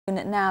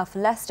Now for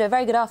Leicester.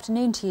 Very good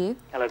afternoon to you.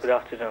 Hello, good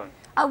afternoon.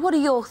 What are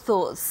your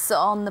thoughts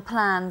on the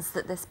plans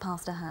that this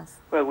pastor has?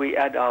 Well, we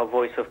add our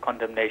voice of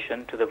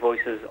condemnation to the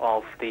voices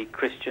of the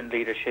Christian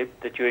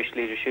leadership, the Jewish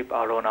leadership,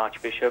 our own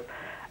Archbishop,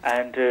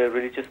 and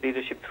religious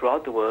leadership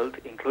throughout the world,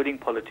 including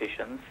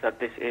politicians, that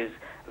this is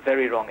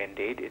very wrong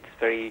indeed. It's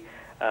very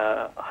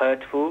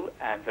hurtful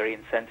and very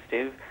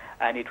insensitive,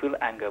 and it will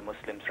anger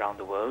Muslims around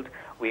the world.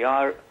 We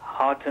are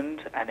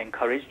heartened and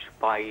encouraged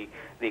by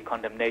the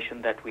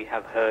condemnation that we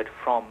have heard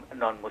from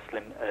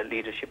non-Muslim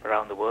leadership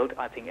around the world.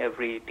 I think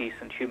every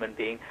decent human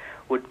being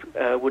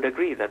would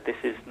agree that this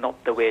is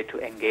not the way to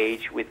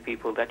engage with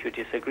people that you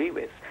disagree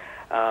with.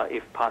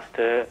 If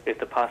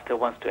the pastor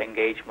wants to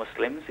engage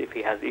Muslims, if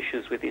he has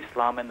issues with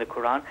Islam and the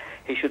Qur'an,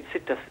 he should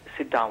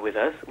sit down with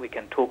us. We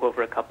can talk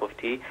over a cup of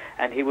tea,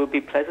 and he will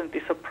be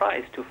pleasantly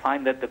surprised to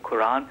find that the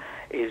Qur'an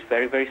is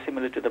very, very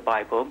similar to the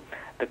Bible.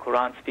 The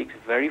Qur'an speaks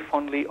very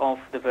fondly of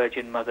the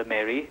Virgin Mother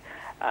Mary,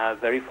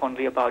 very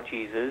fondly about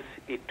Jesus.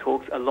 It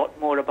talks a lot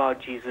more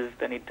about Jesus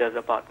than it does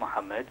about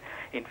Muhammad.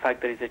 In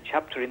fact, there is a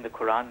chapter in the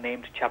Qur'an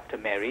named Chapter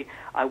Mary.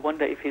 I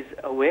wonder if he's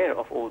aware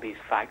of all these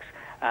facts,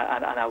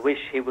 and I wish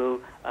he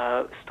will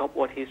stop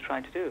what he's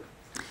trying to do.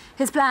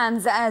 His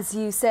plans, as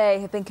you say,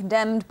 have been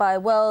condemned by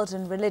world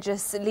and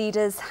religious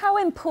leaders. How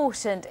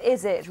important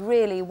is it,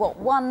 really, what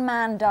one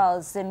man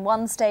does in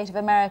one state of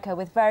America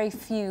with very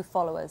few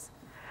followers?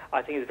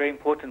 I think it's very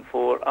important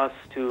for us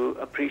to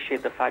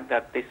appreciate the fact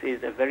that this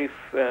is a very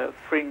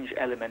fringe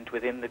element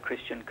within the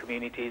Christian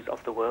communities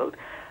of the world.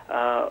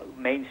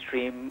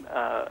 Mainstream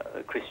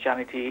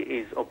Christianity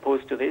is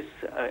opposed to this.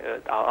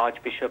 Our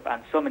Archbishop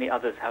and so many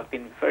others have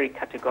been very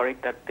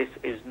categoric that this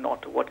is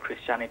not what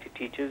Christianity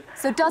teaches.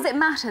 So does it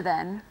matter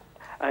then?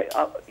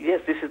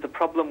 Yes, this is the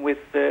problem with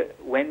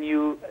when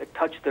you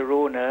touch the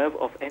raw nerve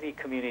of any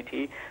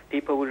community,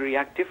 people will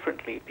react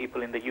differently.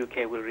 People in the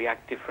UK will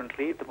react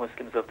differently. The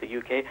Muslims of the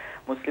UK,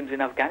 Muslims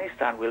in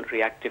Afghanistan will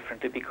react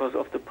differently because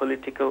of the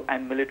political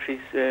and military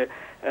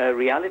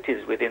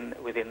realities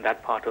within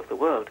that part of the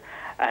world.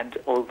 And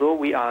although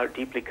we are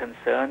deeply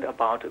concerned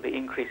about the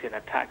increase in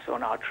attacks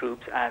on our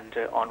troops and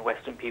on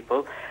Western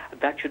people,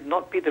 that should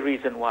not be the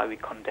reason why we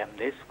condemn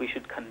this. We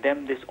should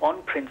condemn this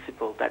on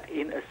principle that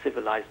in a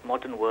civilized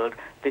modern world,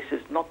 this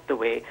is not the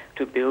way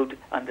to build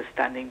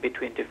understanding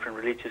between different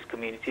religious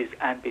communities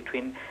and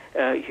between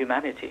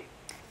humanity.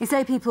 You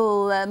say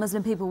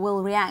Muslim people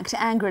will react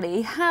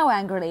angrily. How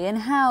angrily, and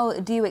how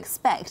do you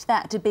expect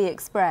that to be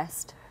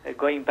expressed?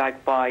 Going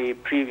back by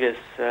previous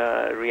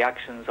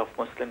reactions of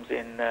Muslims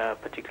in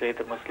particularly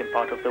the Muslim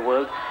part of the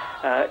world,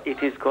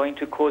 it is going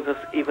to cause us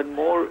even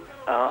more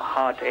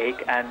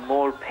heartache and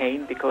more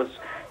pain, because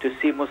to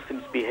see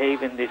Muslims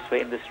behave in this way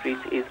in the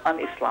streets is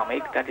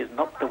un-Islamic. That is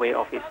not the way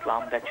of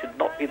Islam. That should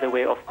not be the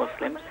way of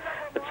Muslims.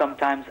 But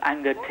sometimes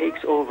anger takes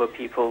over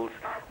people's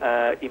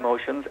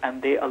emotions,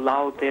 and they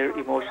allow their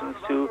emotions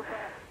to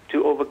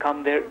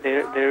overcome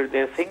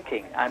their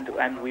thinking,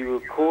 and we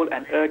will call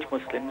and urge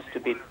Muslims to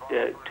be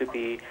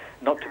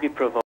not to be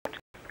provoked,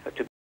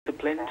 to be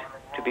disciplined,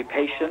 to be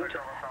patient,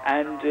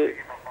 and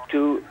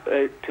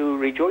to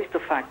rejoice the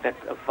fact that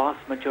a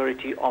vast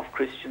majority of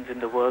Christians in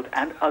the world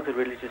and other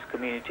religious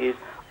communities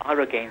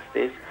are against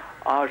this,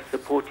 are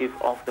supportive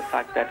of the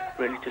fact that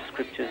religious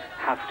scriptures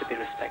have to be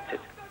respected.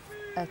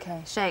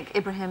 Okay, Sheikh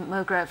Ibrahim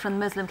Mogra from the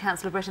Muslim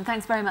Council of Britain,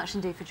 thanks very much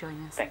indeed for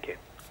joining us. Thank you.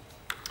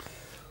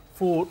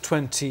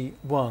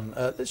 4:21.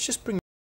 Let's just bring